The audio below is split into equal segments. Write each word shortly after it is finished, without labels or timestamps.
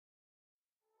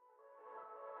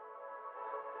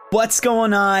What's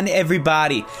going on,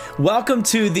 everybody? Welcome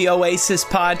to the Oasis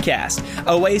Podcast.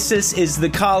 Oasis is the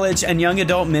college and young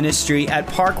adult ministry at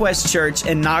Park West Church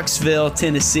in Knoxville,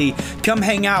 Tennessee. Come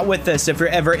hang out with us if you're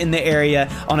ever in the area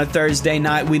on a Thursday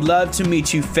night. We'd love to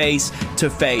meet you face to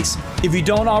face. If you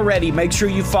don't already, make sure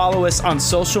you follow us on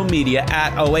social media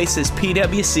at Oasis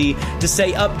PWC to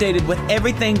stay updated with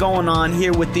everything going on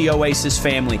here with the Oasis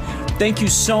family. Thank you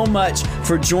so much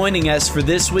for joining us for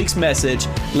this week's message.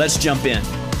 Let's jump in.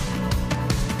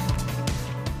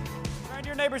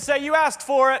 Neighbors say, you asked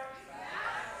for it.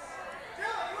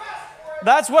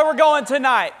 That's where we're going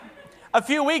tonight. A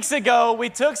few weeks ago, we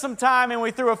took some time and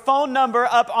we threw a phone number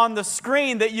up on the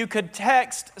screen that you could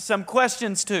text some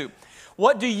questions to.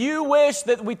 What do you wish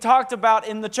that we talked about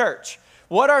in the church?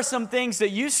 What are some things that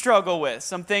you struggle with?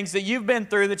 Some things that you've been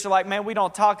through that you're like, man, we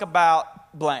don't talk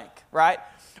about blank, right?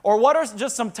 Or what are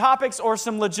just some topics or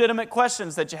some legitimate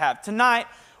questions that you have? Tonight,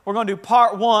 we're going to do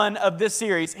part one of this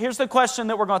series. Here's the question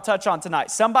that we're going to touch on tonight.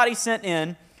 Somebody sent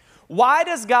in, why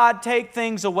does God take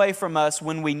things away from us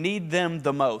when we need them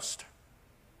the most?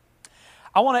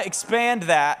 I want to expand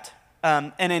that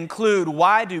and include,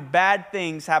 why do bad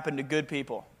things happen to good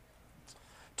people?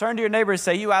 Turn to your neighbor and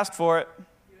say, you asked for it.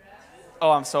 Oh,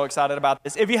 I'm so excited about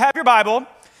this. If you have your Bible,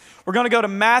 we're going to go to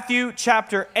Matthew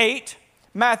chapter 8.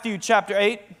 Matthew chapter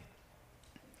 8.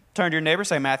 Turn to your neighbor,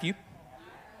 say Matthew.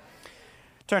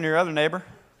 Turn to your other neighbor,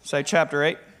 say chapter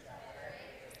 8.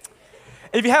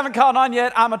 If you haven't caught on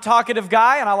yet, I'm a talkative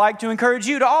guy, and I like to encourage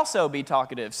you to also be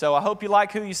talkative. So I hope you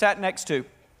like who you sat next to.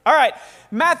 All right,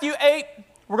 Matthew 8,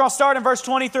 we're going to start in verse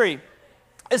 23.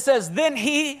 It says, then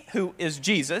he, who is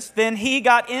Jesus, then he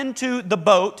got into the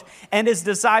boat, and his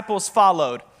disciples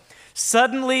followed.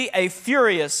 Suddenly a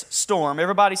furious storm,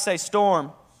 everybody say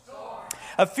storm.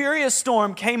 A furious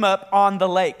storm came up on the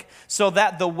lake, so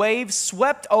that the waves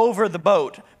swept over the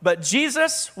boat. But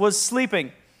Jesus was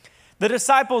sleeping. The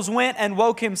disciples went and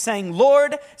woke him, saying,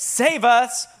 Lord, save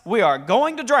us, we are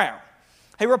going to drown.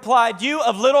 He replied, you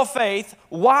of little faith,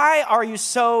 why are you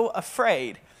so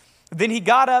afraid? Then he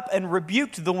got up and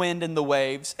rebuked the wind and the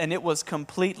waves, and it was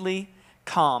completely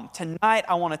calm. Tonight,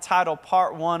 I want to title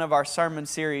part one of our sermon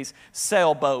series,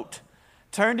 Sailboat.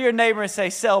 Turn to your neighbor and say,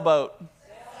 sailboat.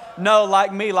 No,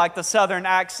 like me, like the southern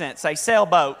accent. Say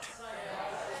sailboat.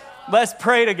 Let's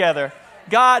pray together.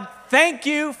 God, thank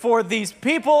you for these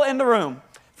people in the room.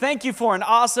 Thank you for an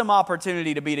awesome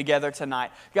opportunity to be together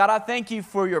tonight. God, I thank you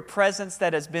for your presence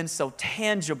that has been so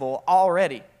tangible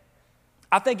already.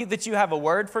 I thank you that you have a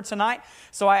word for tonight,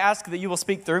 so I ask that you will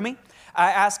speak through me.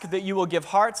 I ask that you will give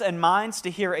hearts and minds to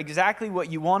hear exactly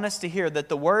what you want us to hear, that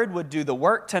the word would do the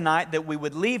work tonight, that we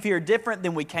would leave here different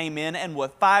than we came in and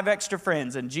with 5 extra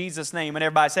friends. In Jesus' name, and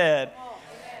everybody said,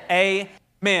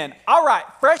 Amen. All right,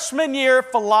 freshman year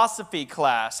philosophy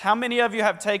class. How many of you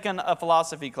have taken a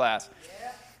philosophy class?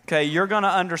 Okay, you're going to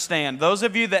understand. Those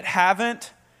of you that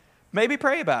haven't, maybe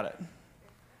pray about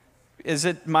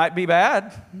it. Might be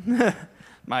bad,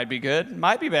 might be good,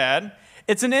 might be bad.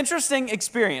 It's an interesting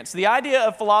experience. The idea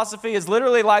of philosophy is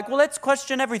literally like, well, let's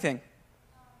question everything.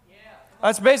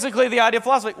 That's basically the idea of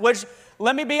philosophy, which,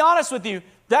 let me be honest with you,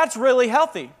 that's really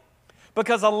healthy.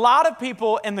 Because a lot of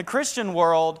people in the Christian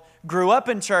world grew up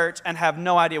in church and have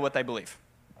no idea what they believe.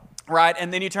 Right?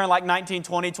 And then you turn like 19,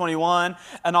 20, 21,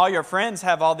 and all your friends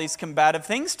have all these combative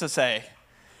things to say.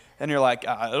 And you're like,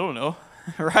 I don't know.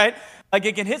 Right? Like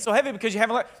it can hit so heavy because you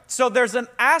haven't learned. So there's an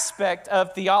aspect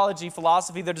of theology,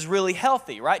 philosophy that is really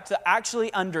healthy, right? To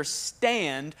actually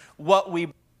understand what we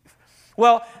believe.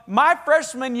 Well, my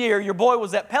freshman year, your boy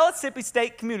was at Pellissippi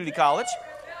State Community College.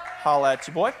 Holla at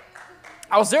you, boy.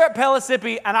 I was there at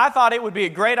Pellissippi, and I thought it would be a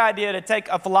great idea to take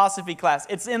a philosophy class.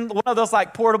 It's in one of those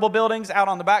like portable buildings out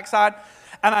on the backside,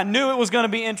 and I knew it was going to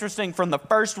be interesting from the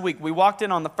first week. We walked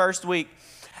in on the first week,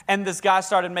 and this guy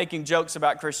started making jokes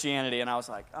about Christianity, and I was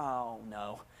like, oh,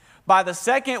 no. By the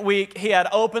second week, he had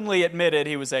openly admitted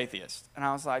he was atheist. And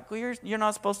I was like, well, you're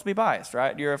not supposed to be biased,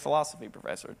 right? You're a philosophy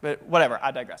professor. But whatever,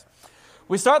 I digress.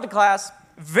 We start the class.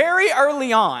 Very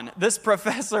early on, this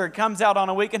professor comes out on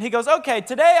a week, and he goes, okay,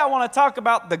 today I want to talk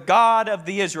about the God of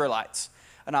the Israelites.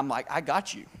 And I'm like, I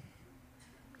got you.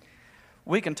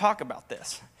 We can talk about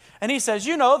this. And he says,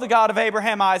 you know, the God of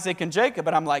Abraham, Isaac, and Jacob.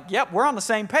 And I'm like, yep, we're on the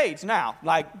same page now.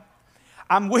 Like,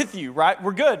 I'm with you, right?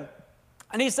 We're good.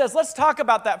 And he says, let's talk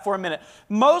about that for a minute.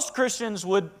 Most Christians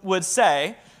would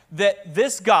say that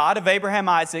this God of Abraham,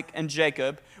 Isaac, and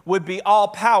Jacob would be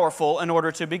all-powerful in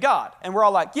order to be God. And we're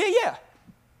all like, yeah.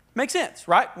 Makes sense,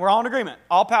 right? We're all in agreement.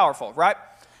 All-powerful, right?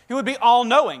 He would be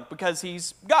all-knowing because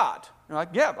he's God. You're like,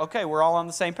 yeah, okay, we're all on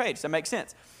the same page. That makes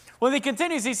sense. Well, he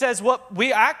continues, he says, well,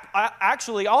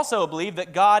 actually also believe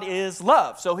that God is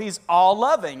love. So he's all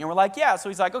loving. And we're like, yeah. So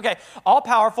he's like, okay, all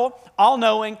powerful, all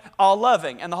knowing, all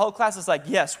loving. And the whole class is like,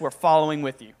 yes, we're following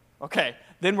with you. Okay,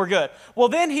 then we're good. Well,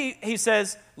 then he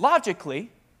says,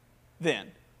 logically,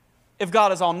 then, if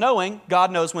God is all knowing,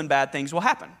 God knows when bad things will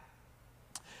happen.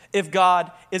 If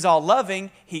God is all loving,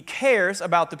 he cares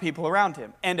about the people around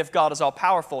him. And if God is all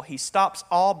powerful, he stops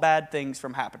all bad things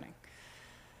from happening.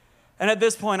 And at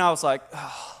this point, I was like,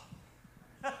 oh,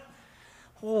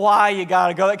 why you got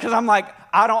to go there? Because I'm like,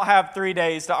 I don't have 3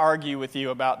 days to argue with you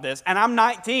about this. And I'm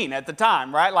 19 at the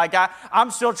time, right? Like,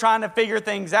 I'm still trying to figure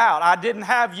things out. I didn't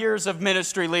have years of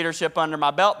ministry leadership under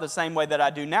my belt the same way that I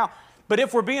do now. But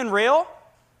if we're being real,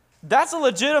 that's a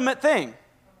legitimate thing.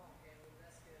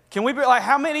 Can we be like,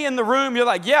 how many in the room, you're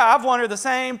like, yeah, I've wondered the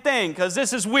same thing because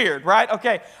this is weird, right?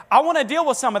 Okay, I want to deal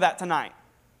with some of that tonight.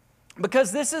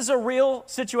 Because this is a real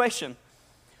situation.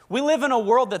 We live in a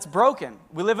world that's broken.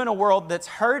 We live in a world that's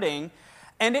hurting,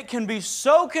 and it can be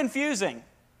so confusing.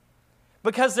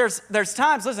 Because there's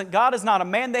times, listen, God is not a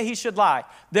man that he should lie.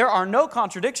 There are no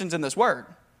contradictions in this word,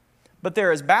 but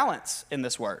there is balance in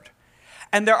this word.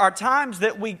 And there are times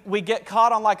that we get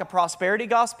caught on like a prosperity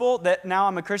gospel that now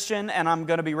I'm a Christian and I'm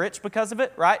going to be rich because of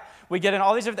it, right? We get in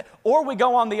all these different things. Or we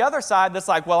go on the other side that's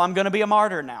like, well, I'm going to be a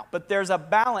martyr now. But there's a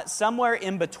balance somewhere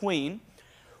in between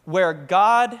where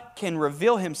God can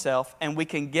reveal himself and we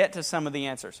can get to some of the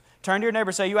answers. Turn to your neighbor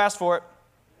and say, you asked for it.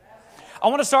 I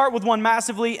want to start with one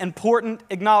massively important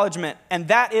acknowledgement, and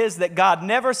that is that God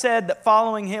never said that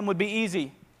following him would be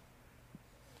easy.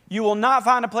 You will not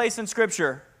find a place in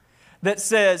Scripture that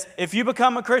says, if you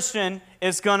become a Christian,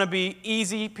 it's going to be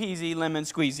easy peasy lemon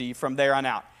squeezy from there on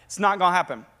out. It's not going to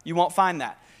happen. You won't find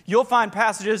that. You'll find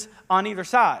passages on either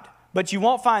side, but you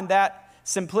won't find that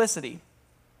simplicity.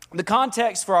 The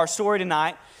context for our story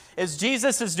tonight is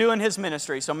Jesus is doing his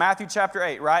ministry. So Matthew chapter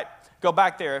 8, right? Go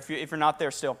back there if you're not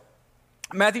there still.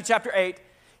 Matthew chapter 8,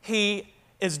 he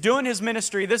is doing his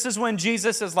ministry. This is when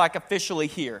Jesus is like officially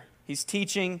here. He's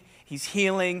teaching, he's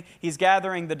healing, he's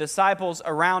gathering the disciples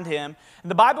around him.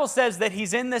 And the Bible says that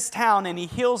he's in this town and he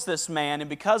heals this man, and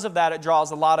because of that, it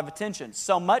draws a lot of attention.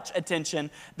 So much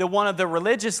attention that one of the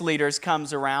religious leaders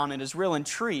comes around and is real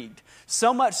intrigued.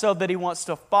 So much so that he wants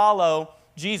to follow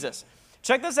Jesus.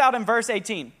 Check this out in verse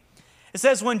 18. It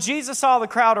says, when Jesus saw the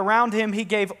crowd around him, he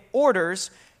gave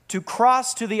orders to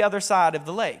cross to the other side of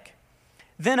the lake.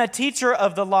 Then a teacher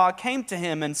of the law came to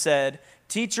him and said,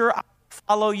 "Teacher, I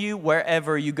follow you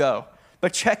wherever you go."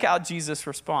 But check out Jesus'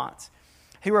 response.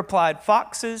 He replied,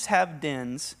 "Foxes have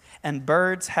dens and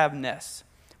birds have nests,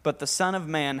 but the Son of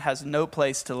Man has no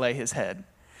place to lay his head."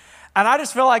 And I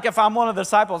just feel like if I'm one of the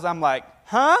disciples, I'm like,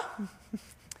 huh?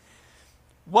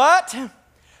 What?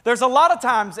 There's a lot of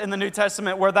times in the New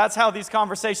Testament where that's how these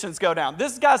conversations go down.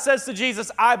 This guy says to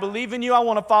Jesus, "I believe in you, I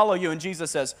want to follow you." And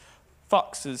Jesus says,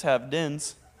 "Foxes have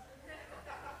dens."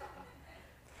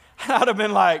 And I'd have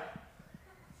been like,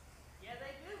 "Yeah,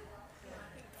 they do."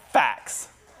 Facts.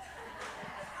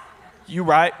 You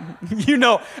right? You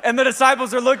know. And the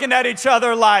disciples are looking at each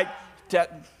other like,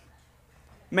 that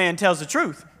man tells the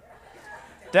truth.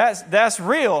 That's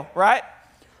real, right?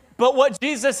 But what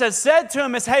Jesus has said to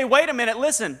him is, hey, wait a minute,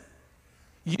 listen.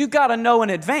 You got to know in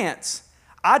advance,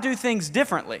 I do things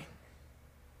differently.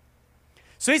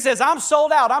 So he says, "I'm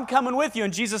sold out, I'm coming with you."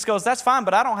 And Jesus goes, "That's fine,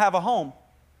 but I don't have a home.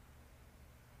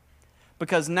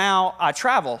 Because now I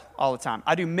travel all the time.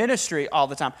 I do ministry all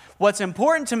the time. What's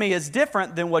important to me is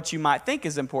different than what you might think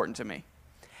is important to me."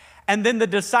 And then the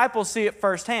disciples see it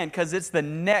firsthand because it's the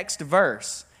next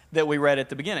verse that we read at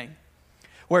the beginning,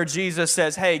 where Jesus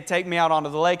says, "Hey, take me out onto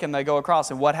the lake," and they go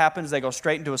across. And what happens? They go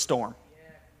straight into a storm.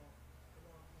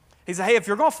 He said, "Hey, if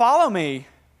you're going to follow me,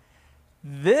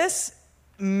 this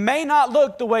may not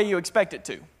look the way you expect it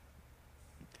to.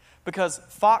 Because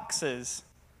foxes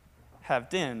have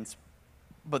dens,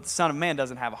 but the Son of Man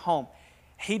doesn't have a home."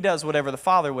 He does whatever the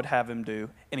Father would have him do,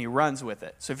 and he runs with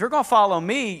it. So if you're going to follow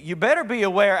me, you better be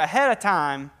aware ahead of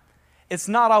time it's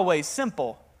not always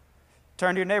simple.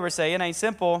 Turn to your neighbor and say, "It ain't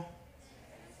simple."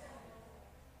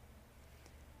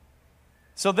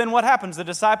 So then what happens? The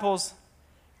disciples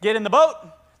get in the boat,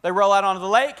 they roll out onto the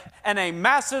lake, and a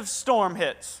massive storm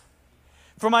hits.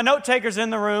 For my note takers in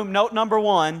the room, note number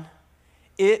one,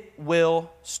 it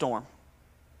will storm.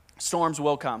 Storms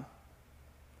will come.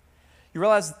 You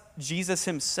realize Jesus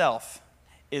himself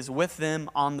is with them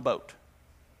on the boat.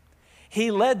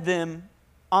 He led them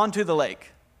onto the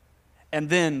lake, and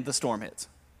then the storm hits.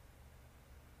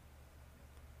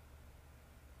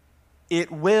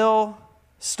 It will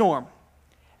storm.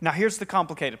 Now, here's the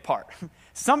complicated part.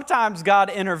 Sometimes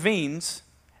God intervenes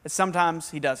and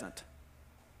sometimes he doesn't.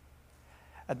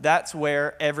 That's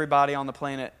where everybody on the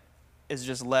planet is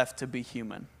just left to be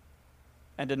human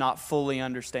and to not fully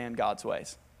understand God's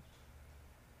ways.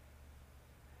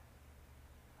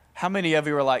 How many of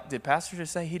you are like, did Pastor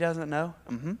just say he doesn't know?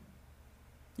 Mm-hmm.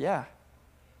 Yeah.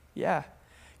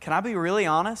 Can I be really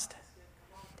honest?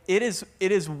 It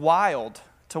is wild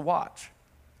to watch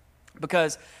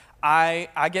because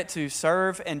I get to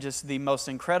serve in just the most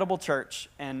incredible church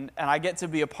and I get to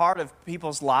be a part of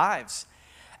people's lives.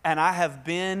 And I have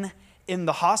been in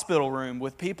the hospital room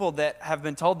with people that have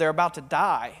been told they're about to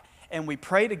die, and we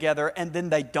pray together, and then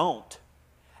they don't.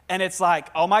 And it's like,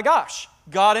 oh my gosh,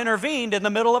 God intervened in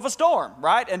the middle of a storm,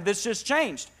 right? And this just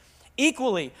changed.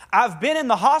 Equally, I've been in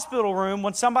the hospital room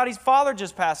when somebody's father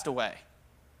just passed away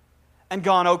and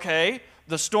gone, okay,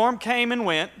 the storm came and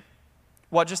went.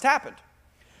 What just happened?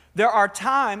 There are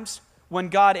times when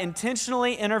God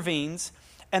intentionally intervenes,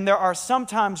 and there are some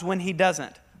times when he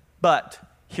doesn't. But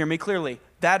hear me clearly,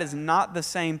 that is not the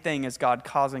same thing as God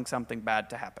causing something bad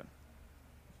to happen.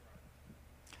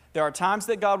 There are times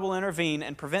that God will intervene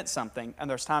and prevent something, and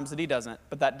there's times that he doesn't,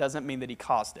 but that doesn't mean that he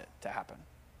caused it to happen.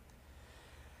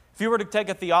 If you were to take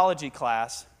a theology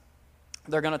class,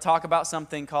 they're going to talk about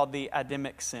something called the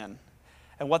Adamic sin.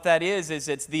 And what that is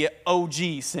it's the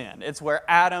OG sin. It's where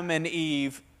Adam and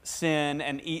Eve sin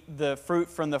and eat the fruit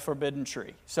from the forbidden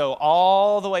tree. So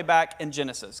all the way back in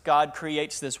Genesis, God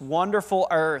creates this wonderful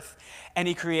earth, and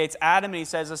he creates Adam, and he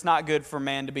says it's not good for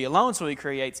man to be alone, so he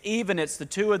creates Eve, and it's the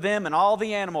two of them and all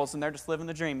the animals, and they're just living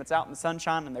the dream. It's out in the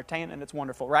sunshine, and they're tan, and it's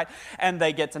wonderful, right? And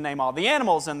they get to name all the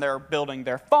animals, and they're building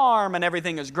their farm, and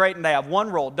everything is great, and they have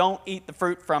one rule: don't eat the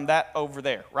fruit from that over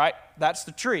there, right? That's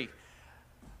the tree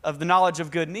of the knowledge of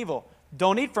good and evil.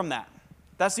 Don't eat from that.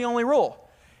 That's the only rule.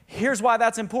 Here's why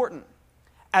that's important.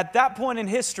 At that point in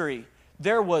history,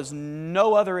 there was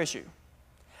no other issue.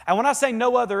 And when I say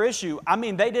no other issue, I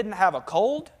mean they didn't have a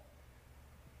cold.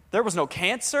 There was no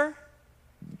cancer.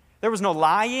 There was no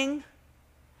lying.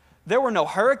 There were no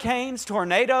hurricanes,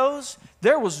 tornadoes.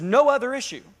 There was no other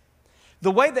issue.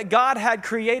 The way that God had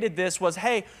created this was,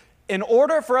 hey, in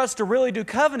order for us to really do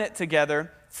covenant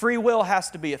together, free will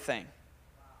has to be a thing.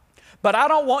 But I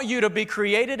don't want you to be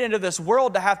created into this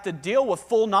world to have to deal with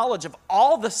full knowledge of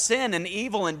all the sin and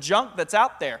evil and junk that's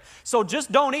out there. So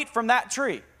just don't eat from that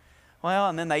tree. Well,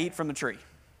 and then they eat from the tree.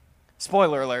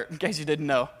 Spoiler alert, in case you didn't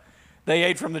know. They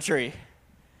ate from the tree.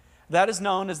 That is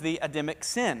known as the Adamic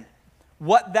sin.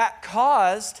 What that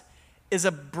caused is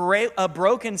a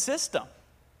broken system.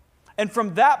 And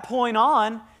from that point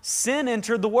on, sin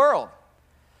entered the world.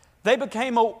 They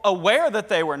became aware that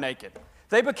they were naked.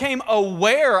 They became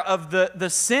aware of the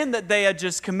sin that they had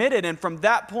just committed, and from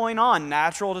that point on,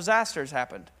 natural disasters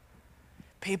happened.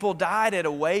 People died at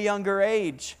a way younger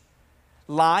age.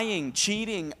 Lying,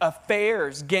 cheating,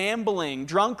 affairs, gambling,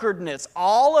 drunkardness,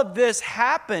 all of this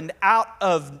happened out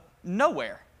of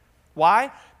nowhere.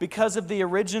 Why? Because of the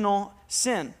original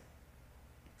sin.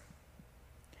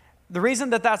 The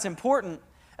reason that that's important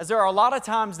is there are a lot of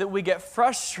times that we get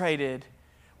frustrated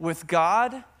with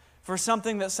God for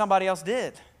something that somebody else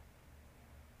did.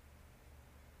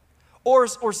 Or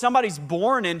somebody's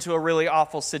born into a really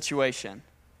awful situation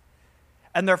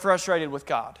and they're frustrated with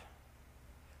God.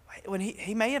 When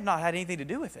he may have not had anything to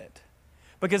do with it.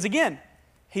 Because again,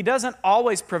 he doesn't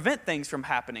always prevent things from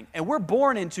happening. And we're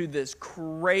born into this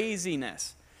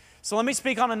craziness. So let me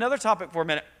speak on another topic for a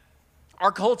minute.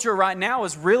 Our culture right now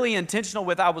is really intentional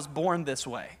with I was born this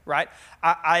way, right?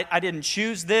 I didn't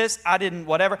choose this. I didn't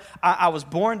whatever. I was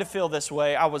born to feel this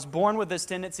way. I was born with this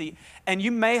tendency. And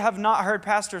you may have not heard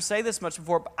pastors say this much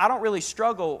before, but I don't really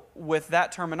struggle with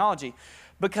that terminology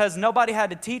because nobody had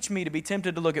to teach me to be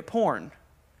tempted to look at porn.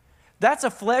 That's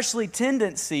a fleshly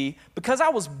tendency because I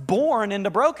was born into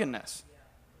brokenness.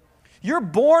 You're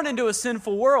born into a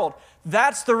sinful world.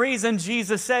 That's the reason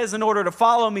Jesus says in order to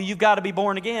follow me, you've got to be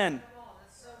born again.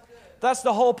 That's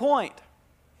the whole point.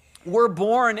 We're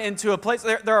born into a place.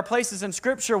 There are places in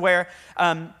Scripture where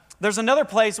there's another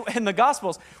place in the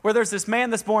Gospels where there's this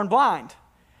man that's born blind.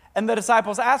 And the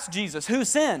disciples asked Jesus, who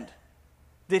sinned?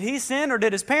 Did he sin or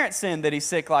did his parents sin that he's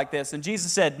sick like this? And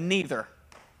Jesus said, neither.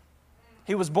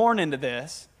 He was born into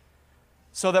this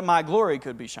so that my glory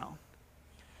could be shown.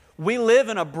 We live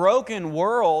in a broken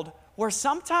world where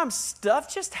sometimes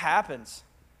stuff just happens.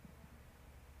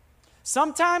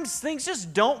 Sometimes things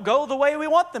just don't go the way we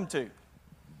want them to.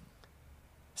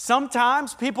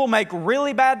 Sometimes people make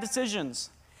really bad decisions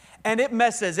and it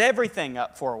messes everything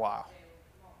up for a while.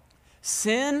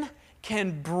 Sin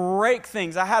can break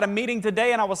things. I had a meeting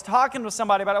today and I was talking with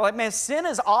somebody about it. Like, man, sin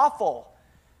is awful.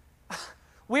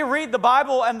 We read the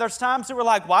Bible and there's times that we're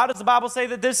like, why does the Bible say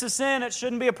that this is sin? It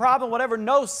shouldn't be a problem, whatever.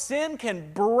 No, sin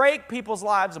can break people's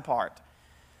lives apart.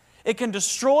 It can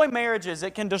destroy marriages.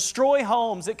 It can destroy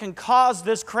homes. It can cause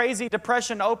this crazy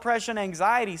depression, oppression,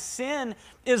 anxiety. Sin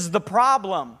is the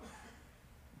problem.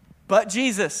 But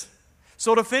Jesus.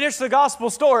 So to finish the gospel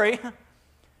story,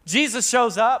 Jesus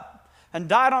shows up and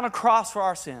died on a cross for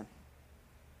our sin.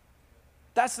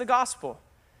 That's the gospel.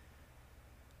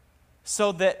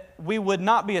 So that we would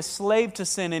not be a slave to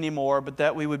sin anymore, but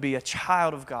that we would be a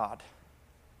child of God.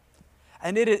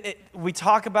 And we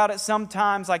talk about it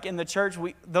sometimes, like in the church,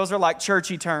 those are like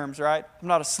churchy terms, right? I'm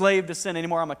not a slave to sin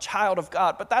anymore, I'm a child of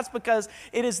God. But that's because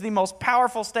it is the most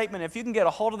powerful statement. If you can get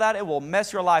a hold of that, it will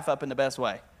mess your life up in the best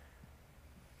way.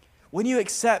 When you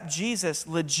accept Jesus,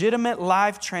 legitimate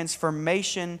life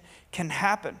transformation can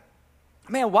happen.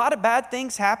 Man, why do bad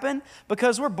things happen?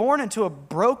 Because we're born into a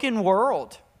broken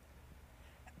world.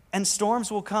 And storms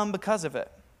will come because of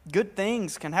it. Good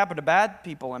things can happen to bad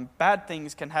people, and bad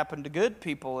things can happen to good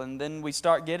people. And then we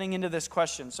start getting into this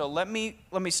question. So let me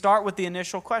start with the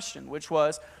initial question, which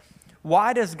was,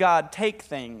 why does God take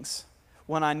things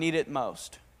when I need it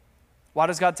most? Why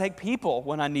does God take people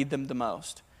when I need them the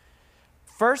most?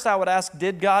 First, I would ask,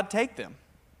 did God take them?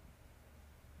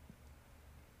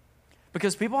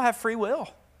 Because people have free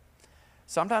will.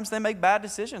 Sometimes they make bad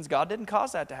decisions. God didn't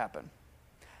cause that to happen.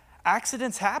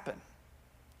 Accidents happen.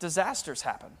 Disasters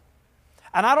happen.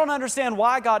 And I don't understand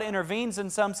why God intervenes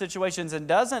in some situations and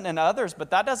doesn't in others,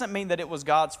 but that doesn't mean that it was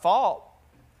God's fault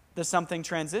that something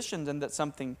transitioned and that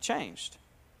something changed.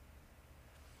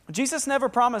 Jesus never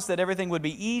promised that everything would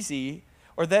be easy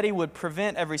or that he would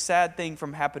prevent every sad thing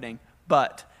from happening.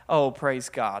 But, oh, praise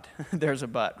God. There's a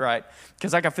but, right?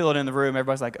 Because I can feel it in the room.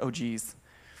 Everybody's like, oh, geez.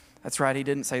 That's right. He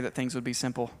didn't say that things would be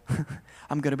simple.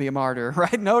 I'm going to be a martyr,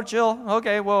 right? No, chill.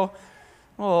 Okay, well.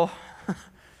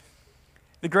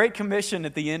 The Great Commission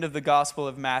at the end of the Gospel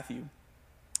of Matthew,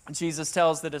 Jesus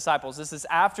tells the disciples, this is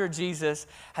after Jesus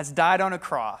has died on a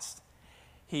cross.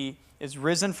 He is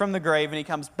risen from the grave and he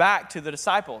comes back to the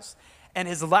disciples. And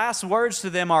his last words to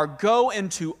them are, go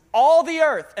into all the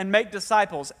earth and make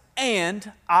disciples,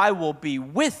 and I will be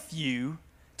with you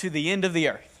to the end of the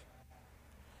earth.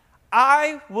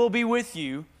 I will be with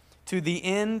you to the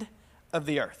end of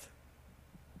the earth.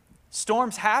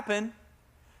 Storms happen,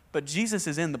 but Jesus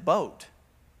is in the boat.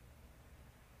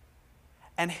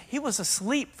 And he was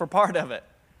asleep for part of it.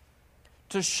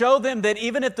 To show them that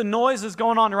even if the noise is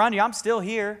going on around you, I'm still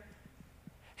here.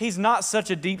 He's not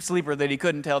such a deep sleeper that he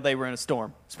couldn't tell they were in a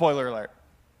storm. Spoiler alert.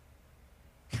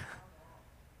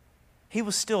 He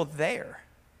was still there.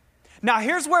 Now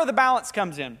here's where the balance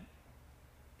comes in.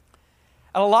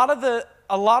 A lot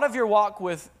of your walk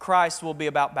with Christ will be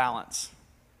about balance.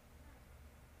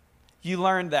 You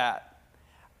learned that.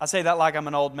 I say that like I'm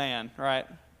an old man, right?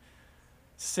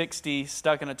 60,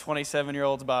 stuck in a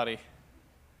 27-year-old's body.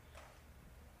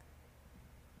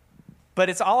 But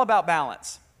it's all about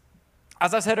balance.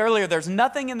 As I said earlier, there's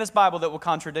nothing in this Bible that will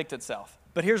contradict itself.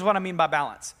 But here's what I mean by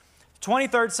balance.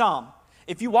 23rd Psalm.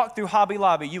 If you walk through Hobby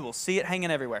Lobby, you will see it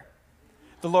hanging everywhere.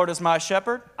 The Lord is my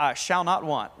shepherd, I shall not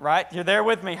want, right? You're there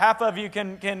with me. Half of you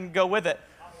can go with it.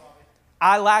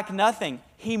 I lack nothing.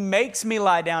 He makes me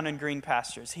lie down in green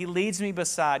pastures. He leads me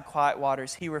beside quiet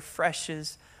waters. He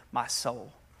refreshes my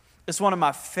soul. It's one of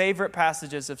my favorite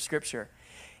passages of Scripture.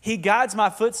 He guides my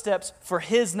footsteps for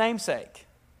His namesake.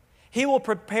 He will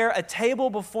prepare a table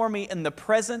before me in the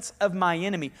presence of my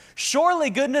enemy.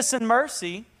 Surely goodness and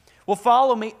mercy will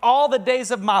follow me all the days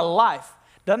of my life.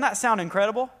 Doesn't that sound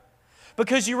incredible?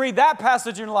 Because you read that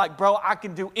passage and you're like, bro, I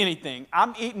can do anything.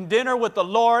 I'm eating dinner with the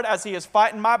Lord as He is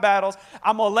fighting my battles.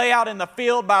 I'm going to lay out in the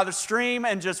field by the stream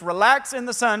and just relax in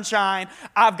the sunshine.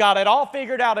 I've got it all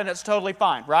figured out and it's totally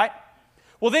fine, right?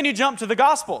 Well, then you jump to the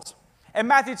Gospels. In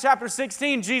Matthew chapter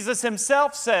 16, Jesus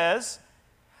Himself says,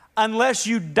 unless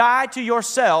you die to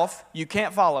yourself, you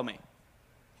can't follow me.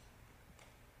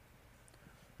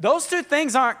 Those two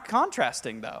things aren't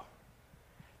contrasting, though.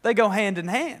 They go hand in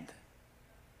hand.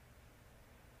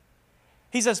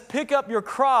 He says, pick up your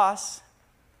cross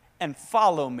and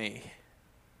follow me.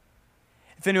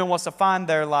 If anyone wants to find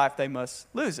their life, they must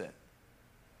lose it.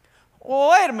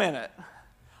 Well, wait a minute.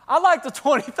 I like the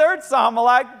 23rd Psalm a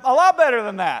lot better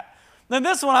than that. Then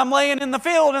this one, I'm laying in the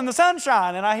field in the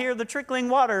sunshine and I hear the trickling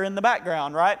water in the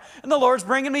background, right? And the Lord's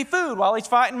bringing me food while He's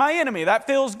fighting my enemy. That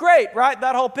feels great, right?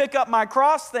 That whole pick up my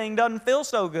cross thing doesn't feel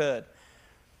so good.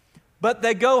 But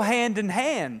they go hand in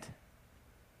hand.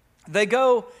 They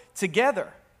go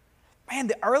together. Man,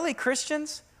 the early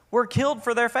Christians were killed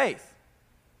for their faith.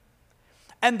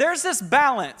 And there's this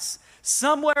balance.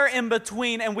 Somewhere in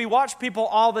between, and we watch people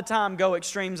all the time go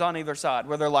extremes on either side,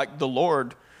 where they're like, the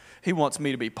Lord, He wants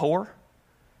me to be poor.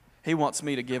 He wants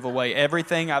me to give away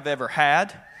everything I've ever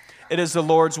had. It is the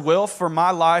Lord's will for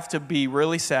my life to be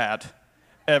really sad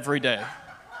every day.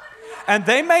 And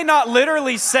they may not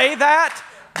literally say that,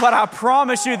 but I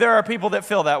promise you there are people that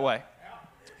feel that way.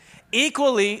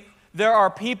 Equally, there are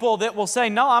people that will say,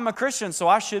 no, I'm a Christian, so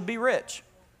I should be rich.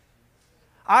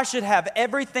 I should have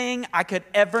everything I could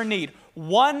ever need.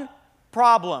 One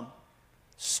problem,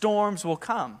 storms will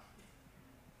come.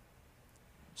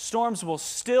 Storms will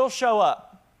still show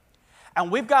up. And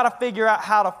we've got to figure out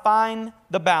how to find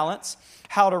the balance,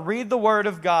 how to read the Word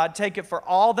of God, take it for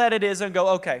all that it is and go,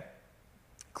 okay,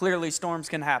 clearly storms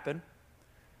can happen.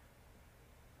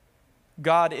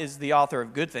 God is the author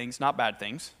of good things, not bad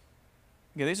things.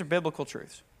 Okay, these are biblical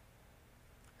truths.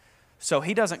 So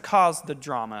He doesn't cause the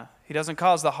drama. He doesn't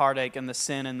cause the heartache and the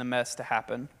sin and the mess to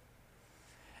happen.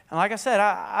 And like I said,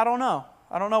 I don't know.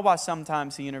 I don't know why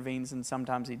sometimes He intervenes and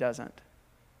sometimes He doesn't.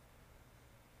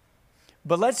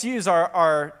 But let's use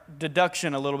our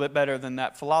deduction a little bit better than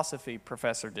that philosophy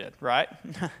professor did, right?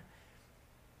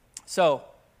 So,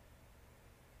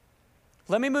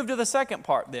 let me move to the second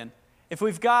part then. If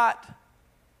we've got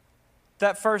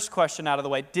that first question out of the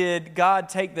way, did God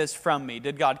take this from me?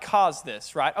 Did God cause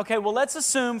this, right? Okay, well, let's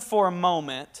assume for a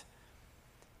moment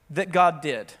that God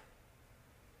did.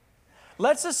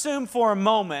 Let's assume for a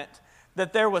moment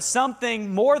that there was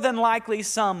something, more than likely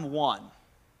someone,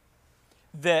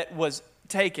 that was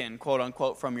taken, quote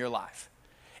unquote, from your life.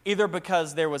 Either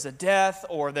because there was a death,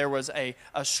 or there was a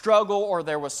struggle, or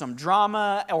there was some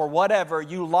drama, or whatever.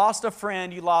 You lost a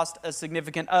friend, you lost a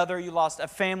significant other, you lost a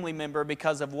family member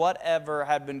because of whatever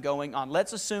had been going on.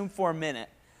 Let's assume for a minute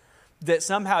that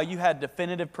somehow you had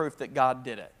definitive proof that God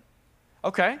did it.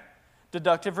 Okay,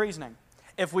 deductive reasoning.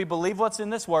 If we believe what's in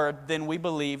this word, then we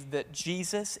believe that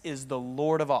Jesus is the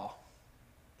Lord of all.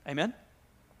 Amen?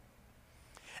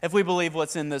 If we believe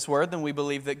what's in this word, then we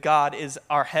believe that God is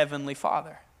our heavenly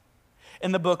Father.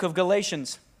 In the book of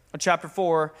Galatians, chapter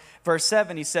 4, verse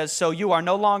 7, he says, so you are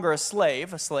no longer a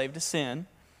slave to sin,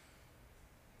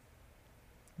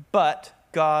 but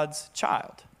God's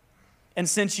child. And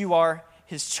since you are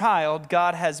His child,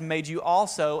 God has made you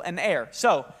also an heir.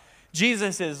 So,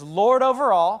 Jesus is Lord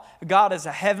over all, God is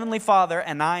a heavenly Father,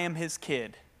 and I am His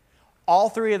kid. All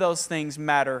three of those things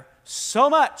matter so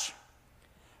much,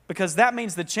 because that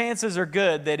means the chances are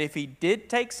good that if He did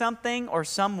take something or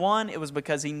someone, it was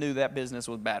because He knew that business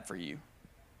was bad for you.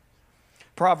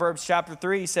 Proverbs chapter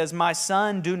 3 says, my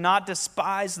son, do not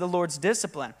despise the Lord's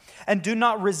discipline, and do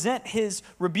not resent His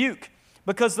rebuke,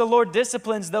 because the Lord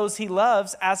disciplines those He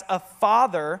loves as a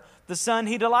father the son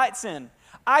He delights in.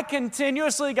 I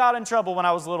continuously got in trouble when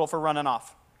I was little for running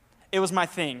off. It was my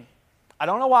thing. I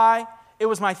don't know why. It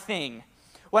was my thing.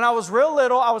 When I was real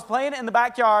little, I was playing in the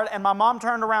backyard, and my mom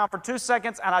turned around for 2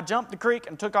 seconds, and I jumped the creek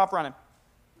and took off running.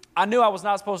 I knew I was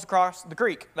not supposed to cross the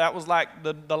creek. That was like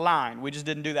the line. We just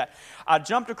didn't do that. I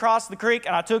jumped across the creek,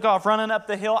 and I took off running up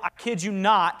the hill. I kid you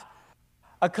not.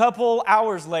 A couple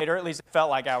hours later, at least it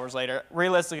felt like hours later,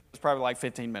 realistically, it was probably like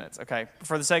 15 minutes, okay?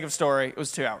 For the sake of story, it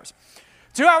was 2 hours.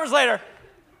 2 hours later,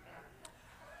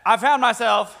 I found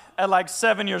myself at like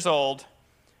 7 years old,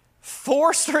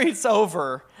 4 streets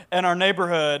over in our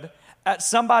neighborhood at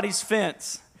somebody's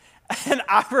fence. And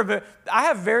I remember, I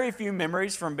have very few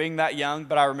memories from being that young,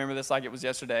 but I remember this like it was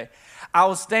yesterday. I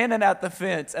was standing at the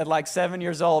fence at like 7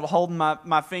 years old, holding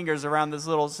my fingers around this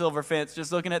little silver fence,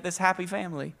 just looking at this happy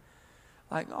family.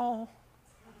 Like, oh,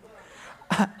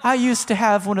 I used to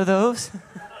have one of those.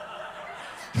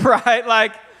 Right?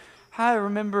 Like, I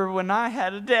remember when I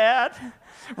had a dad.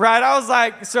 Right? I was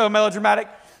like so melodramatic.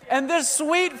 And this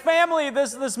sweet family,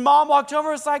 this mom walked over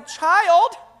and was like,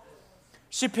 child.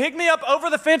 She picked me up over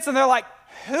the fence, and they're like,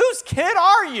 whose kid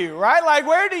are you? Right? Like,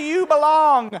 where do you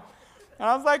belong? And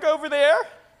I was like, over there.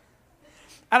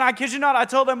 And I kid you not, I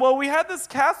told them, well, we had this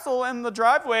castle in the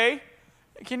driveway.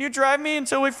 Can you drive me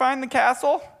until we find the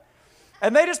castle?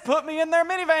 And they just put me in their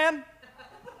minivan.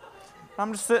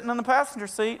 I'm just sitting in the passenger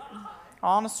seat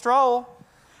on a stroll.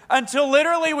 Until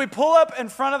literally we pull up in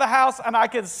front of the house, and I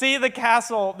could see the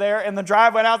castle there in the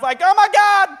driveway. And I was like, oh my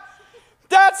God,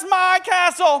 that's my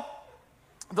castle.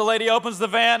 The lady opens the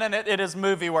van, and it is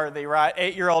movie worthy, right?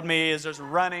 8-year-old me is just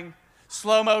running,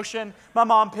 slow motion. My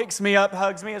mom picks me up,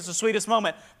 hugs me. It's the sweetest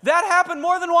moment. That happened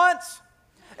more than once.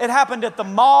 It happened at the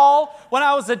mall. When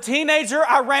I was a teenager,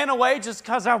 I ran away just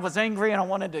because I was angry and I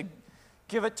wanted to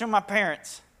give it to my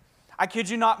parents. I kid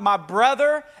you not, my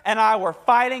brother and I were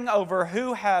fighting over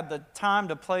who had the time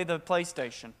to play the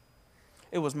PlayStation.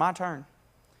 It was my turn.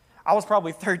 I was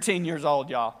probably 13 years old,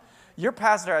 y'all. your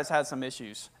pastor has had some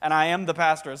issues. And I am the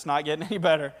pastor. It's not getting any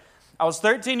better. I was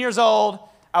 13 years old.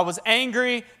 I was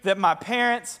angry that my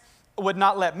parents would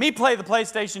not let me play the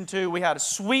PlayStation 2. We had a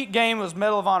sweet game. It was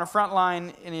Medal of Honor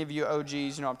Frontline. Any of you OGs,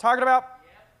 you know what I'm talking about?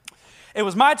 It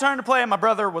was my turn to play, and my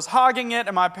brother was hogging it,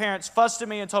 and my parents fussed at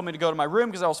me and told me to go to my room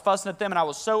because I was fussing at them, and I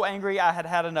was so angry I had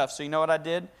had enough. So you know what I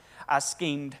did? I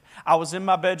schemed. I was in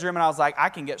my bedroom, and I was like, I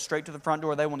can get straight to the front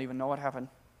door. They won't even know what happened.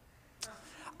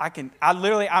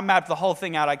 I mapped the whole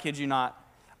thing out, I kid you not.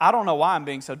 I don't know why I'm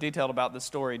being so detailed about this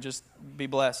story. Just be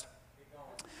blessed.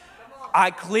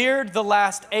 I cleared the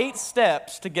last 8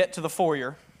 steps to get to the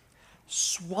foyer,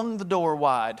 swung the door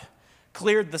wide,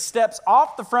 cleared the steps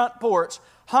off the front porch,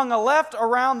 hung a left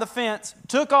around the fence,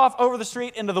 took off over the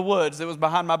street into the woods that was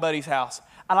behind my buddy's house.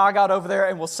 And I got over there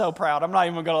and was so proud. I'm not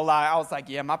even going to lie. I was like,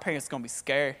 yeah, my parents are going to be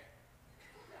scared.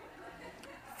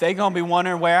 They're going to be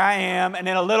wondering where I am. And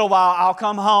in a little while, I'll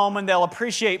come home and they'll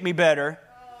appreciate me better.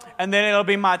 And then it'll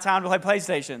be my time to play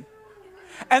PlayStation.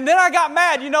 And then I got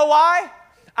mad. You know why?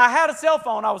 I had a cell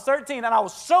phone. I was 13, and I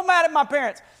was so mad at my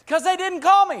parents because they didn't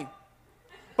call me.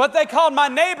 But they called my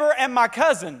neighbor and my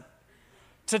cousin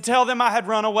to tell them I had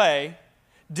run away.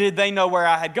 Did they know where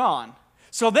I had gone?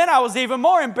 So then I was even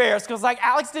more embarrassed because, like,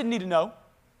 Alex didn't need to know.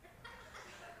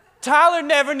 Tyler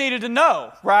never needed to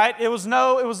know, right? It was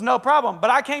no problem.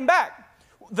 But I came back.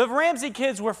 The Ramsey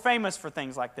kids were famous for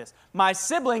things like this. My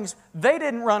siblings, they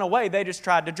didn't run away. They just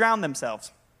tried to drown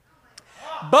themselves.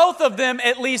 Both of them,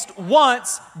 at least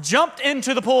once, jumped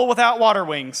into the pool without water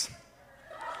wings.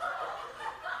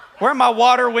 Where are my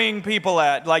water wing people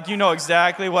at? Like, you know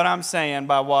exactly what I'm saying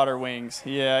by water wings.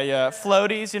 Yeah.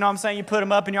 Floaties, you know what I'm saying? You put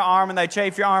them up in your arm and they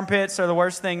chafe your armpits. They're the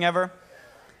worst thing ever.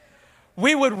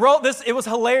 We would roll this. It was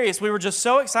hilarious. We were just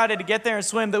so excited to get there and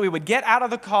swim that we would get out of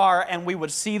the car and we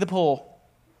would see the pool.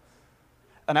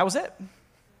 And that was it.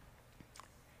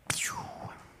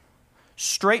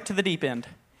 Straight to the deep end.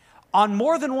 On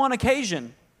more than one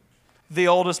occasion, the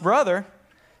oldest brother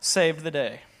saved the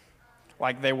day.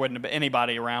 Like there wouldn't have been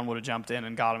anybody around would have jumped in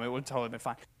and got him. It would have totally been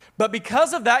fine. But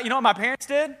because of that, you know what my parents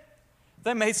did?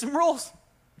 They made some rules.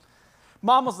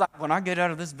 Mom was like, when I get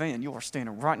out of this van, you are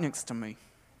standing right next to me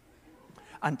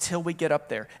until we get up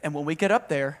there. And when we get up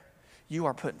there, you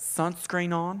are putting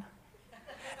sunscreen on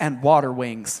and water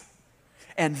wings.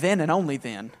 And then and only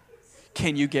then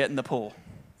can you get in the pool.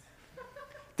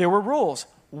 There were rules.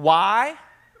 Why?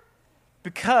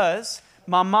 Because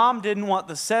my mom didn't want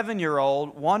the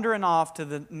 7-year-old wandering off to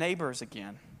the neighbors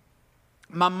again.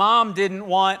 My mom didn't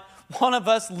want one of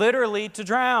us literally to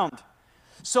drown.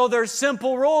 So there's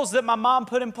simple rules that my mom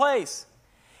put in place.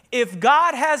 If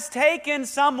God has taken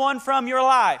someone from your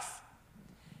life,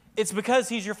 it's because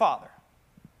He's your Father.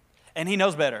 And He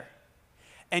knows better.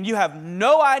 And you have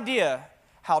no idea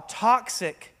how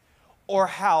toxic or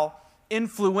how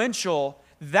influential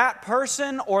that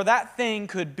person or that thing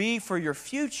could be for your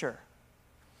future.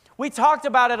 We talked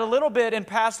about it a little bit in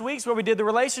past weeks where we did the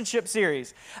relationship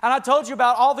series. And I told you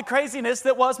about all the craziness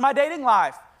that was my dating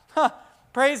life.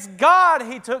 Praise God,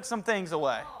 He took some things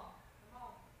away.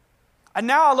 And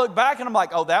now I look back and I'm like,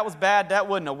 oh, that was bad. That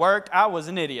wouldn't have worked. I was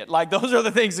an idiot. Like those are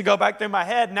the things that go back through my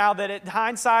head now that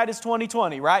hindsight is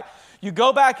 20/20, right? You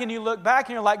go back and you look back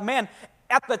and you're like, man,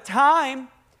 at the time,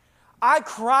 I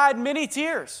cried many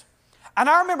tears. And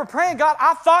I remember praying, God,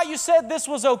 I thought you said this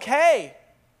was okay.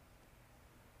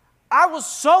 I was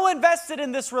so invested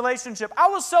in this relationship. I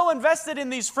was so invested in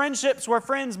these friendships where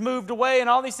friends moved away and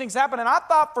all these things happened. And I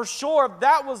thought for sure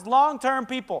that was long-term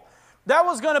people. That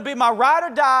was going to be my ride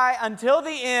or die until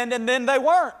the end, and then they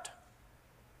weren't.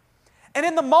 And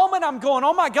in the moment I'm going,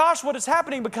 oh my gosh, what is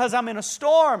happening? Because I'm in a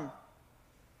storm.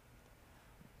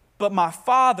 But my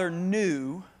Father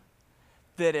knew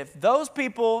that if those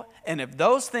people and if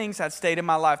those things had stayed in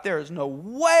my life, there is no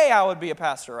way I would be a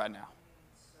pastor right now.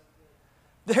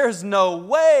 There's no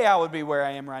way I would be where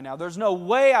I am right now. There's no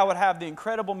way I would have the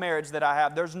incredible marriage that I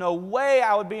have. There's no way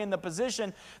I would be in the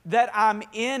position that I'm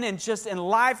in and just in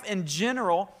life in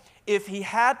general if He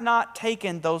had not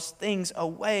taken those things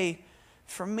away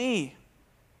from me.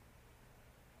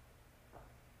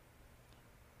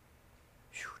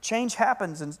 Change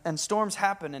happens and storms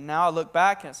happen, and now I look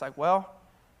back and it's like, well,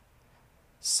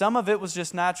 some of it was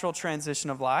just natural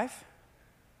transition of life.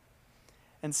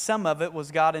 And some of it was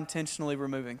God intentionally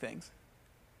removing things.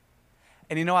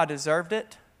 And you know, I deserved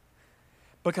it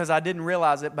because I didn't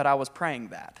realize it, but I was praying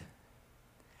that.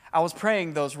 I was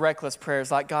praying those reckless prayers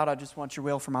like, God, I just want your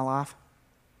will for my life.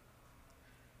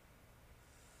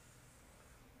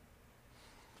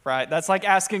 Right? That's like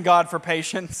asking God for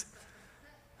patience.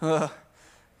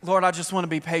 Lord, I just want to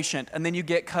be patient. And then you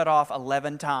get cut off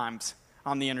 11 times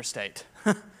on the interstate.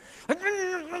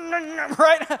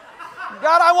 Right?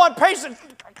 God, I want patience.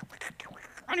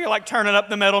 And you're like turning up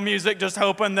the metal music, just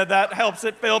hoping that helps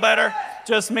it feel better.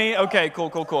 Just me? Okay, cool.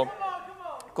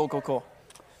 Cool.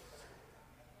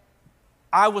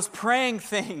 I was praying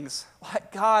things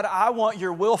like, God, I want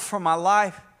your will for my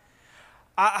life.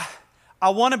 I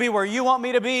want to be where you want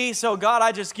me to be, so God,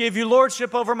 I just give you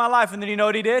lordship over my life. And then you know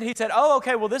what he did? He said, oh,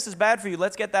 okay, well, this is bad for you.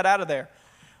 Let's get that out of there.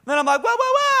 And then I'm like,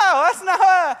 whoa,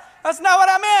 that's not what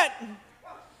I meant.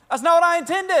 That's not what I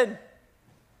intended.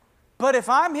 But if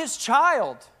I'm his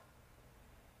child,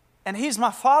 and he's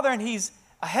my father, and he's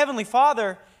a heavenly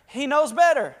father, he knows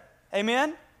better.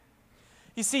 Amen?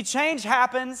 You see, change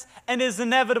happens and is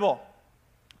inevitable.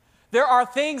 There are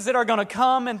things that are going to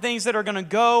come and things that are going to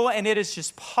go, and it is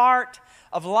just part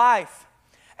of life.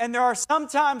 And there are some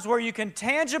times where you can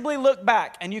tangibly look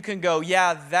back and you can go,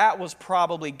 yeah, that was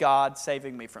probably God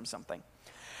saving me from something.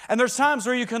 And there's times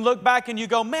where you can look back and you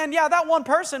go, man, yeah, that one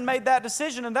person made that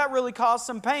decision and that really caused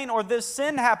some pain, or this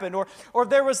sin happened, or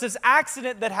there was this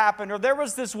accident that happened, or there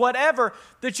was this whatever,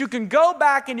 that you can go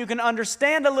back and you can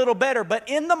understand a little better. But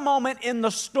in the moment, in the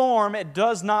storm, it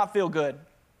does not feel good.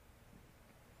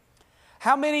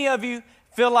 How many of you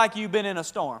feel like you've been in a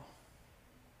storm?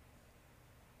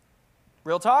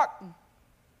 Real talk?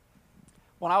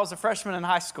 When I was a freshman in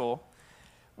high school,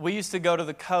 we used to go to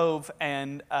the Cove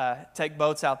and take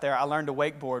boats out there. I learned to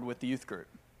wakeboard with the youth group.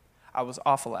 I was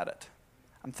awful at it.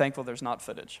 I'm thankful there's not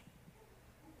footage.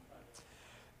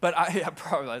 But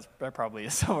there probably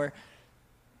is somewhere.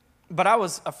 But I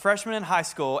was a freshman in high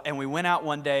school, and we went out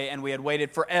one day, and we had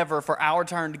waited forever for our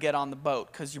turn to get on the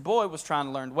boat because your boy was trying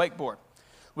to learn to wakeboard.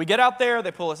 We get out there,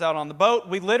 they pull us out on the boat.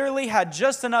 We literally had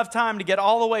just enough time to get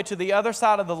all the way to the other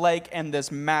side of the lake, and this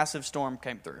massive storm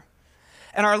came through.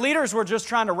 And our leaders were just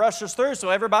trying to rush us through so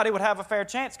everybody would have a fair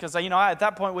chance because, at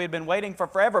that point we had been waiting for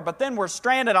forever. But then we're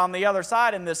stranded on the other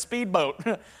side in this speedboat.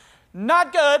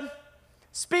 Not good.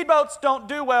 Speedboats don't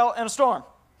do well in a storm.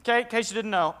 Okay, in case you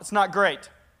didn't know, it's not great.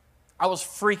 I was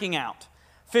freaking out.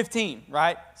 15,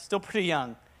 right? Still pretty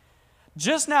young.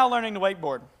 Just now learning to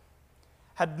wakeboard.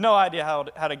 Had no idea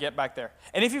how to get back there.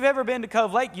 And if you've ever been to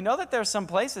Cove Lake, you know that there's some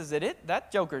places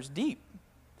that joker's deep.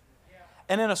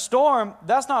 And in a storm,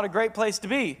 that's not a great place to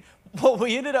be. What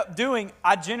we ended up doing,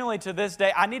 I genuinely to this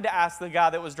day, I need to ask the guy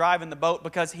that was driving the boat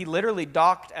because he literally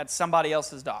docked at somebody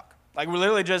else's dock. Like we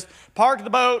literally just parked the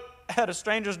boat at a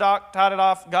stranger's dock, tied it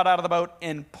off, got out of the boat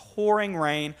in pouring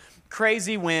rain,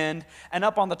 crazy wind, and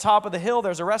up on the top of the hill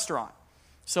there's a restaurant.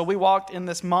 So we walked in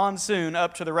this monsoon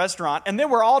up to the restaurant, and then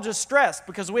we're all just stressed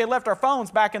because we had left our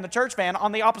phones back in the church van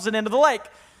on the opposite end of the lake.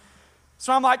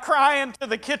 So I'm like crying to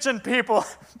the kitchen people,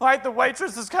 like the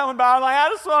waitress is coming by. I'm like, I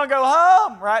just want to go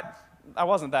home, right? I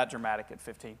wasn't that dramatic at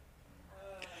 15.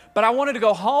 But I wanted to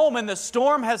go home, and the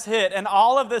storm has hit, and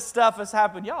all of this stuff has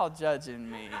happened. Y'all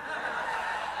judging me.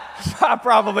 I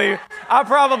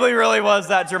probably really was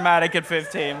that dramatic at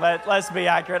 15. Let's be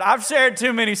accurate. I've shared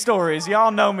too many stories.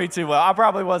 Y'all know me too well. I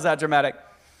probably was that dramatic.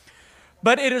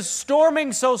 But it is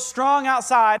storming so strong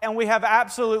outside, and we have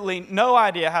absolutely no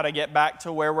idea how to get back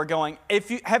to where we're going.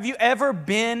 Have you ever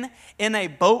been in a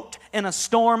boat in a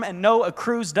storm and know a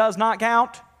cruise does not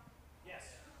count? Yes.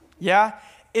 Yeah?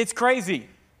 It's crazy.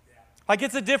 Like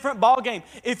it's a different ball game.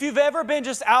 If you've ever been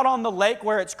just out on the lake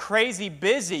where it's crazy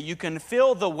busy, you can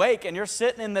feel the wake, and you're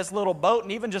sitting in this little boat,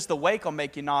 and even just the wake will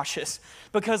make you nauseous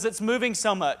because it's moving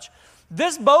so much.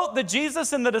 This boat that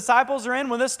Jesus and the disciples are in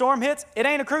when this storm hits, it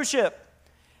ain't a cruise ship.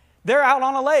 They're out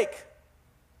on a lake.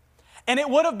 And it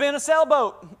would have been a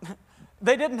sailboat.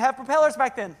 They didn't have propellers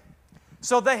back then.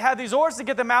 So they had these oars to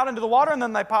get them out into the water, and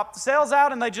then they popped the sails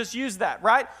out, and they just used that,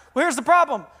 right? Well, here's the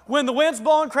problem. When the wind's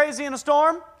blowing crazy in a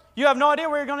storm, you have no idea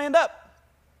where you're going to end up.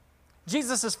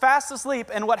 Jesus is fast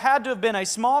asleep in what had to have been a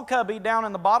small cubby down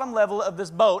in the bottom level of this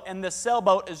boat, and this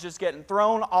sailboat is just getting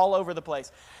thrown all over the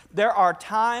place. There are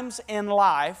times in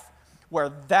life where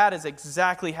that is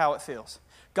exactly how it feels.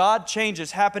 God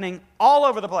changes happening all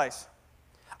over the place.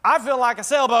 I feel like a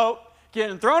sailboat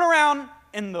getting thrown around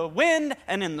in the wind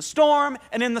and in the storm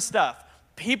and in the stuff.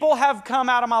 People have come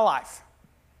out of my life.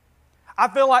 I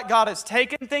feel like God has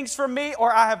taken things from me,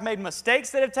 or I have made mistakes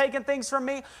that have taken things from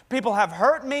me. People have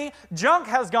hurt me. Junk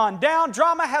has gone down.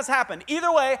 Drama has happened.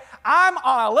 Either way, I'm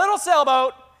on a little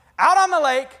sailboat out on the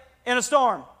lake in a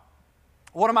storm.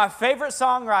 One of my favorite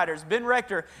songwriters, Ben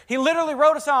Rector, he literally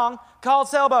wrote a song called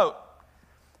Sailboat.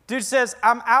 Dude says,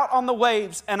 I'm out on the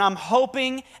waves and I'm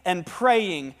hoping and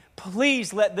praying,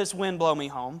 please let this wind blow me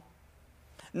home.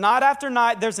 Night after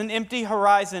night, there's an empty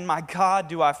horizon. My God,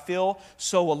 do I feel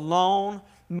so alone.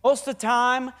 Most of the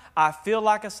time, I feel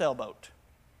like a sailboat.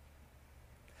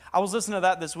 I was listening to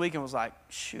that this week and was like,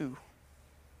 shoo.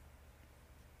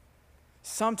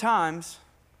 Sometimes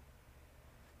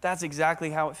that's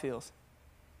exactly how it feels.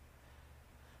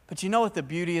 But you know what the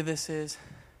beauty of this is?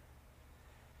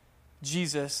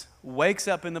 Jesus wakes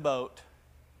up in the boat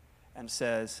and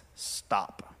says,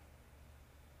 stop.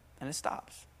 And it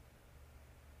stops.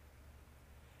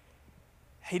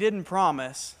 He didn't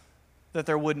promise that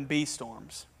there wouldn't be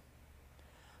storms.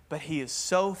 But he is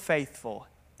so faithful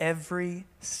every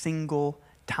single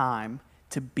time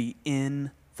to be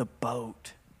in the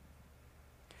boat.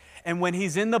 And when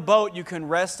he's in the boat, you can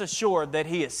rest assured that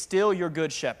he is still your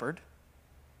good shepherd,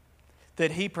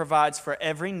 that he provides for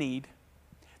every need,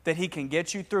 that he can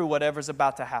get you through whatever's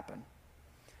about to happen.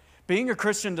 Being a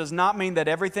Christian does not mean that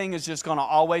everything is just going to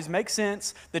always make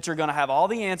sense, that you're going to have all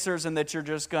the answers, and that you're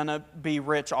just going to be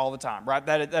rich all the time, right?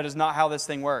 That is not how this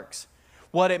thing works.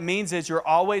 What it means is you're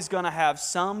always going to have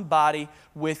somebody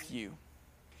with you.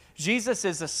 Jesus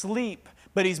is asleep,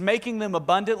 but he's making them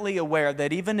abundantly aware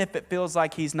that even if it feels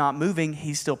like he's not moving,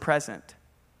 he's still present.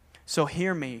 So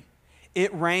hear me.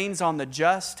 It rains on the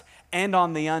just and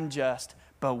on the unjust,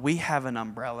 but we have an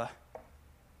umbrella.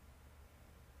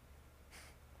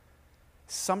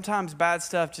 Sometimes bad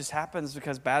stuff just happens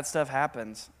because bad stuff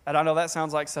happens. And I know that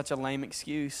sounds like such a lame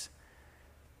excuse.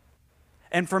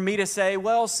 And for me to say,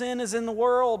 well, sin is in the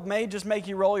world may just make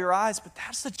you roll your eyes, but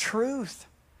that's the truth.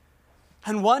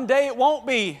 And one day it won't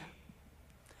be.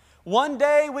 One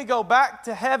day we go back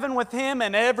to heaven with him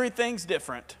and everything's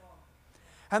different.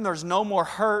 And there's no more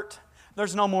hurt.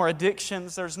 There's no more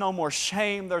addictions. There's no more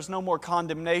shame. There's no more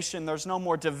condemnation. There's no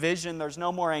more division. There's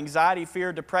no more anxiety,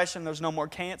 fear, depression. There's no more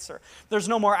cancer. There's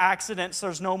no more accidents.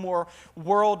 There's no more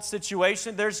world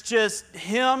situation. There's just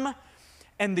him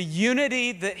and the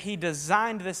unity that he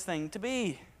designed this thing to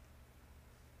be.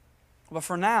 But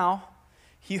for now,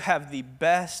 you have the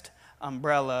best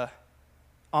umbrella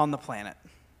on the planet.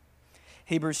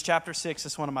 Hebrews chapter 6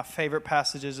 is one of my favorite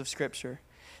passages of Scripture.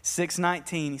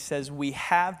 6:19, he says, we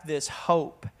have this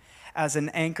hope as an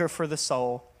anchor for the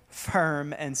soul,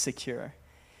 firm and secure.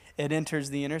 It enters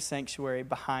the inner sanctuary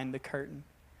behind the curtain.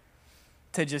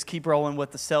 To just keep rolling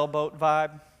with the sailboat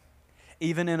vibe,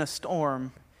 even in a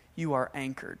storm, you are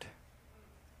anchored.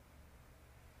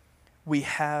 We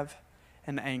have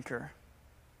an anchor.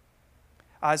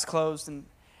 Eyes closed and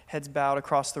heads bowed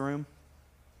across the room.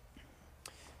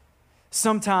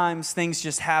 Sometimes things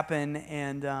just happen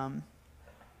and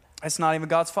it's not even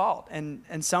God's fault.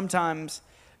 And sometimes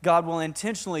God will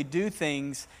intentionally do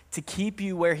things to keep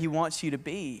you where he wants you to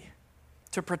be,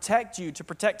 to protect you, to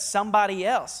protect somebody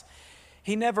else.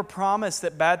 He never promised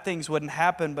that bad things wouldn't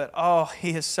happen, but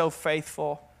he is so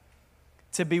faithful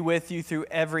to be with you through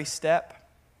every step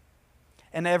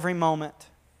and every moment.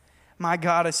 My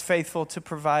God is faithful to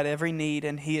provide every need,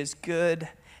 and he is good,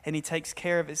 and he takes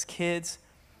care of his kids.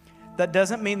 That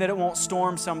doesn't mean that it won't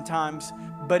storm sometimes,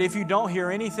 but if you don't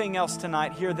hear anything else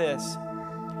tonight, hear this.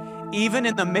 Even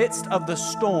in the midst of the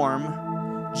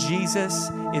storm, Jesus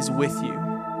is with you.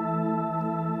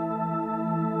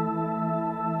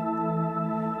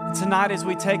 Tonight, as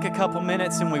we take a couple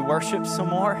minutes and we worship some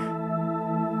more,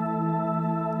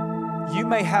 you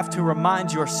may have to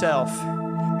remind yourself,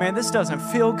 man, this doesn't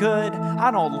feel good. I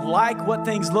don't like what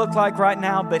things look like right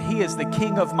now, but he is the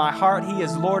king of my heart. He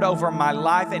is Lord over my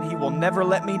life, and he will never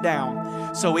let me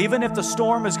down. So even if the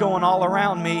storm is going all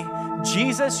around me,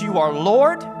 Jesus, you are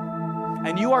Lord,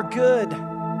 and you are good.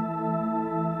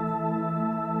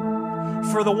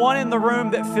 For the one in the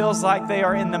room that feels like they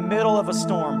are in the middle of a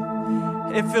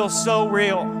storm, it feels so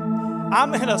real.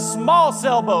 I'm in a small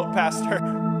sailboat,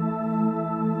 Pastor.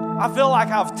 I feel like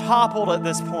I've toppled at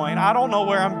this point. I don't know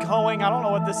where I'm going. I don't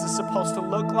know what this is supposed to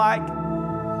look like.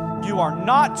 You are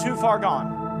not too far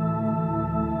gone.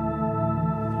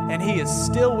 And he is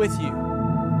still with you.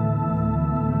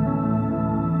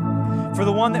 For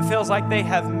the one that feels like they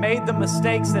have made the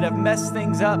mistakes that have messed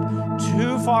things up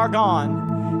too far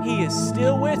gone, he is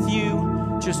still with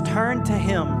you. Just turn to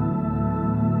him.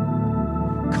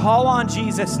 Call on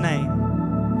Jesus'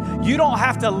 name. You don't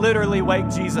have to literally wake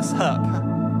Jesus up.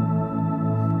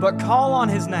 But call on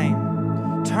his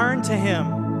name. Turn to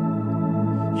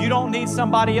him. You don't need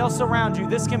somebody else around you.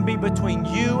 This can be between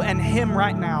you and him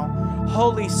right now.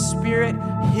 Holy Spirit,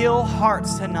 heal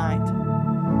hearts tonight.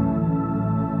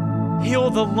 Heal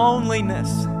the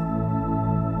loneliness.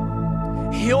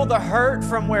 Heal the hurt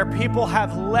from where people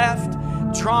have left.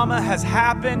 Trauma has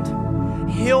happened.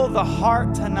 Heal the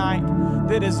heart tonight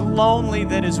that is lonely,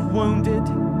 that is wounded.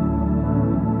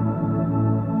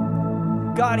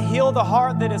 God, heal the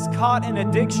heart that is caught in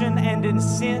addiction and in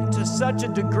sin to such a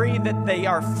degree that they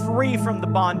are free from the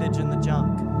bondage and the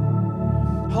junk.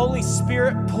 Holy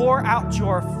Spirit, pour out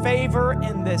your favor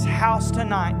in this house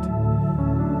tonight.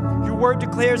 Your word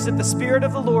declares that the Spirit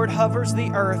of the Lord hovers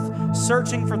the earth,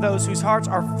 searching for those whose hearts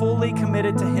are fully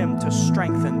committed to Him to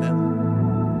strengthen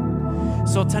them.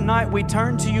 So tonight we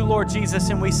turn to you, Lord Jesus,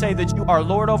 and we say that you are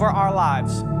Lord over our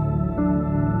lives.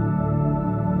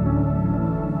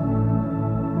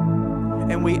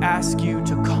 And we ask you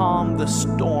to calm the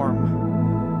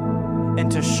storm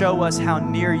and to show us how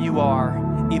near you are,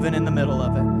 even in the middle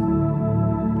of it.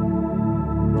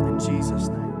 In Jesus'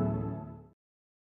 name.